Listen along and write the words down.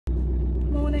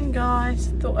Morning guys,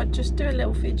 thought I'd just do a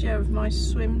little video of my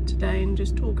swim today and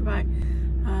just talk about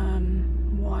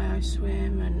why I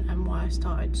swim and why I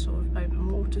started sort of open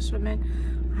water swimming.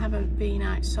 I haven't been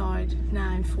outside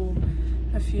now for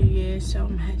a few years, so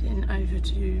I'm heading over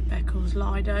to Beccles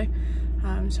Lido.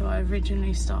 So I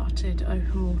originally started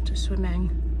open water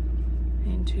swimming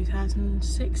in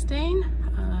 2016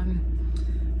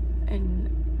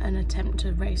 in an attempt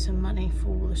to raise some money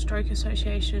for the Stroke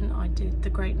Association. I did the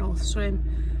Great North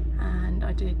Swim, and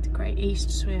I did the Great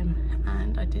East Swim,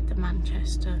 and I did the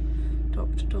Manchester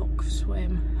Dock to Dock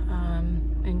swim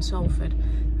in Salford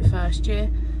the first year.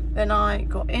 Then I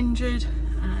got injured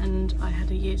and I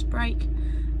had a year's break,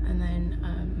 and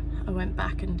then I went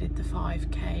back and did the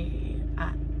 5k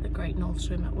at the Great North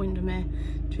Swim at Windermere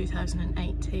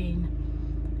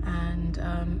 2018, and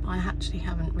I actually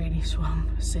haven't really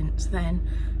swum since then.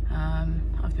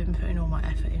 I've been putting all my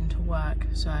effort into work,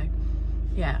 so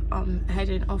yeah, I'm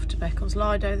heading off to Beccles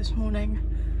Lido this morning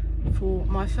for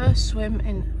my first swim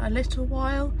in a little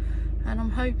while, and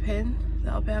I'm hoping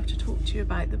that I'll be able to talk to you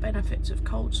about the benefits of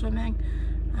cold swimming,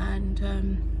 and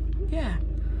yeah,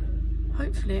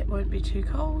 hopefully it won't be too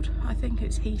cold. I think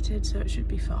it's heated, so it should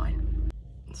be fine.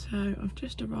 So I've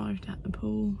just arrived at the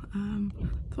pool.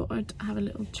 Thought I'd have a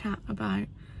little chat about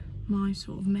my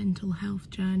sort of mental health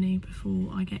journey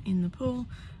before I get in the pool,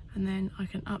 and then I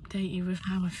can update you with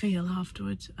how I feel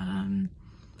afterwards.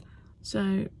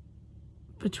 So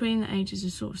between the ages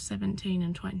of sort of 17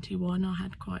 and 21, I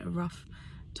had quite a rough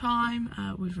time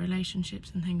with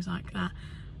relationships and things like that,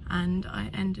 and I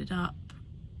ended up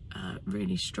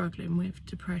really struggling with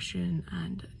depression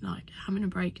and like having a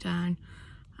breakdown.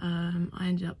 I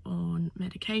ended up on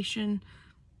medication,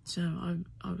 so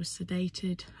I was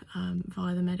sedated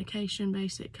via the medication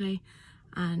basically,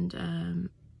 and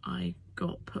I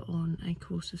got put on a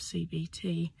course of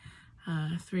CBT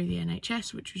through the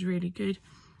NHS, which was really good.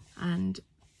 And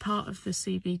part of the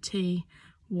CBT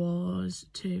was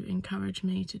to encourage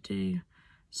me to do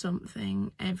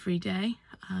something every day,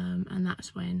 and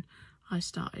that's when I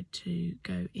started to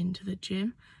go into the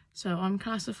gym. So I'm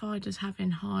classified as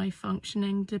having high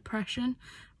functioning depression,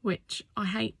 which I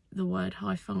hate the word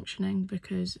high functioning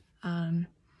because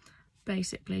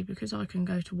basically because I can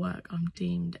go to work, I'm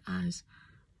deemed as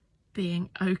being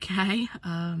okay.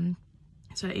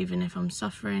 So even if I'm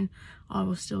suffering, I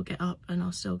will still get up and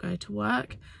I'll still go to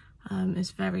work.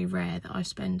 It's very rare that I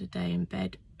spend a day in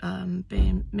bed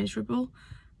being miserable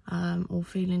or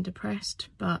feeling depressed,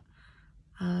 but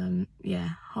yeah,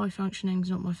 high functioning is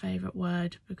not my favourite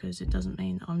word because it doesn't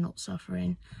mean that I'm not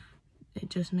suffering. It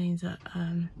just means that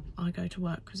I go to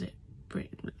work because it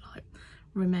like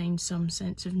remains some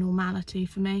sense of normality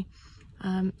for me.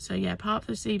 So yeah, part of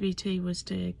the CBT was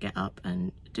to get up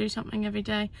and do something every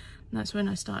day, and that's when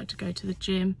I started to go to the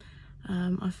gym.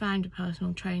 I found a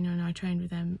personal trainer and I trained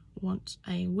with them once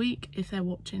a week. If they're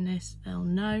watching this, they'll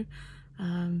know.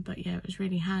 But yeah, it was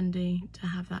really handy to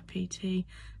have that PT.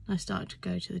 I started to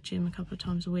go to the gym a couple of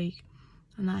times a week,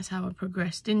 and that's how I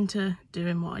progressed into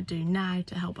doing what I do now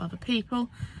to help other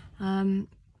people.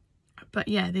 But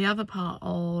yeah, the other part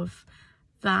of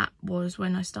that was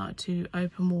when I started to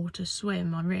open water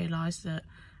swim. I realised that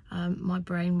my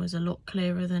brain was a lot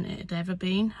clearer than it had ever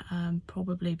been,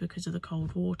 probably because of the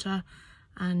cold water,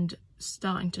 and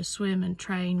starting to swim and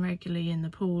train regularly in the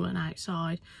pool and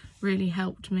outside really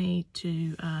helped me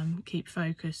to keep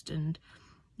focused. And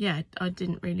yeah, I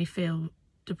didn't really feel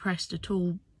depressed at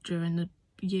all during the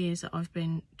years that I've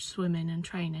been swimming and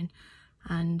training.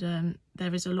 And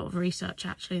there is a lot of research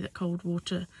actually that cold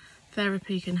water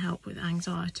therapy can help with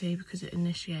anxiety because it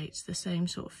initiates the same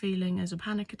sort of feeling as a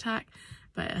panic attack,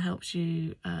 but it helps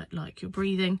you like your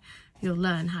breathing. You'll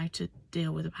learn how to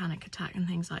deal with a panic attack and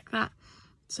things like that.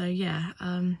 So yeah,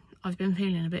 I've been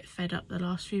feeling a bit fed up the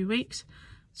last few weeks,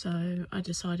 so I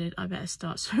decided I better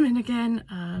start swimming again.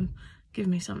 Give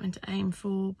me something to aim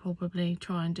for, probably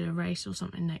try and do a race or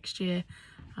something next year.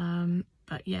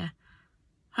 But yeah,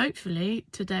 hopefully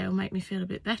today will make me feel a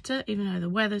bit better. Even though the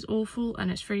weather's awful and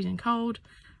it's freezing cold,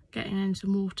 getting in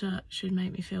some water should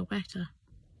make me feel better.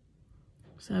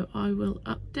 So I will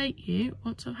update you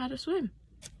once I've had a swim.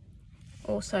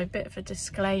 Also, a bit of a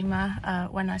disclaimer,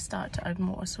 when I started to open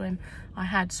water swim, I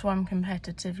had swum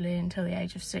competitively until the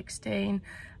age of 16,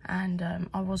 and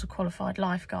I was a qualified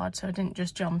lifeguard, so I didn't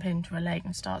just jump into a lake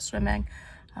and start swimming.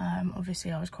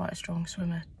 Obviously I was quite a strong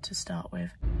swimmer to start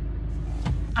with.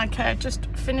 Okay, I just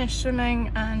finished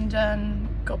swimming and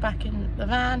got back in the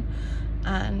van,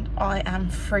 and I am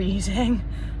freezing.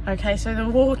 Okay, so the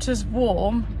water's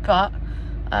warm, but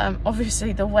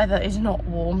obviously the weather is not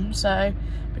warm, so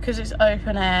because it's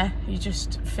open air, you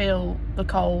just feel the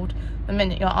cold the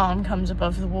minute your arm comes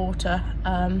above the water.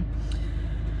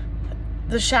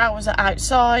 The showers are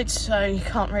outside, so you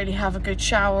can't really have a good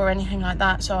shower or anything like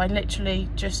that, so I literally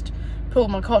just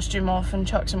pulled my costume off and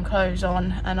chucked some clothes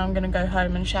on, and I'm going to go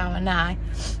home and shower now,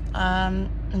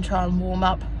 and try and warm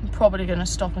up. I'm probably going to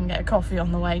stop and get a coffee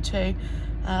on the way too,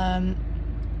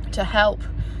 to help.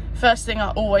 First thing I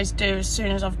always do as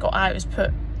soon as I've got out is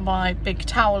put my big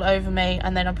towel over me,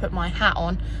 and then I put my hat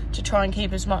on to try and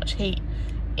keep as much heat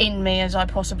in me as I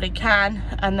possibly can,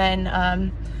 and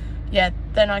then yeah,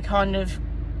 then I kind of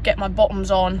get my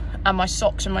bottoms on and my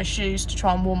socks and my shoes to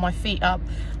try and warm my feet up,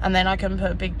 and then I can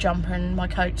put a big jumper and my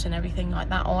coats and everything like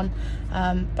that on.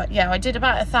 But yeah, I did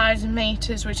about 1,000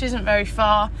 meters, which isn't very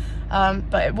far,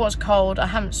 but it was cold. I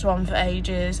haven't swum for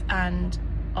ages, and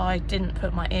I didn't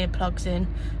put my earplugs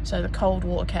in, so the cold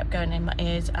water kept going in my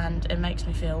ears and it makes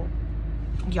me feel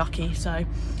yucky. So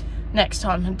next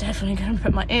time I'm definitely going to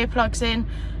put my earplugs in.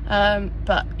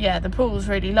 But yeah, the pool's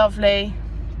really lovely,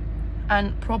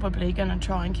 and probably going to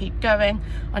try and keep going.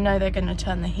 I know they're going to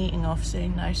turn the heating off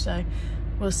soon though, so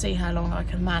we'll see how long I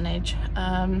can manage.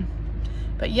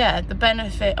 But yeah, the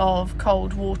benefit of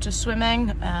cold water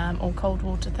swimming, or cold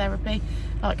water therapy,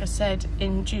 like I said,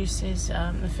 induces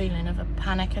the feeling of a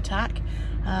panic attack.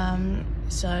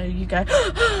 So you go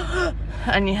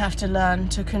and you have to learn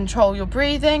to control your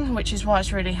breathing, which is why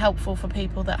it's really helpful for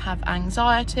people that have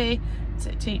anxiety. So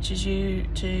it teaches you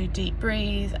to deep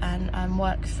breathe and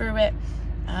work through it.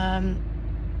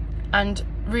 And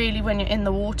really, when you're in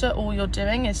the water, all you're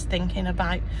doing is thinking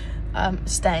about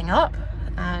staying up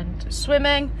and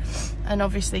swimming, and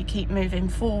obviously keep moving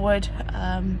forward,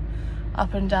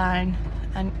 up and down,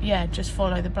 and yeah, just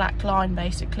follow the black line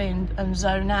basically, and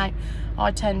zone out.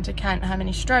 I tend to count how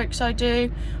many strokes I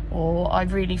do, or I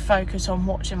really focus on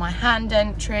watching my hand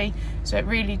entry, so it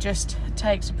really just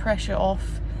takes the pressure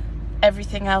off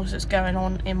everything else that's going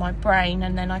on in my brain,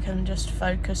 and then I can just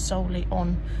focus solely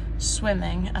on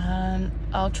swimming.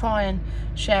 I'll try and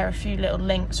share a few little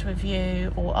links with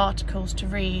you, or articles to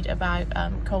read about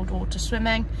cold water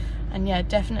swimming, and yeah,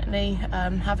 definitely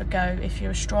have a go if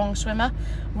you're a strong swimmer.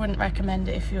 I wouldn't recommend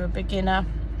it if you're a beginner,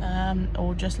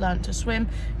 or just learn to swim.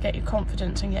 Get your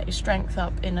confidence and get your strength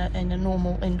up in a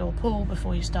normal indoor pool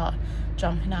before you start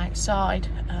jumping outside.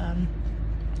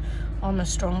 I'm a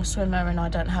strong swimmer and I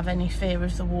don't have any fear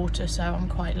of the water, so I'm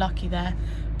quite lucky there.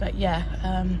 But yeah,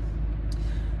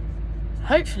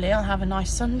 hopefully I'll have a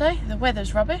nice Sunday. The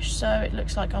weather's rubbish, so it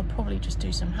looks like I'll probably just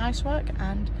do some housework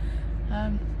and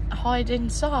hide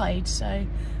inside. So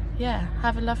yeah,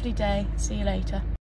 have a lovely day. See you later.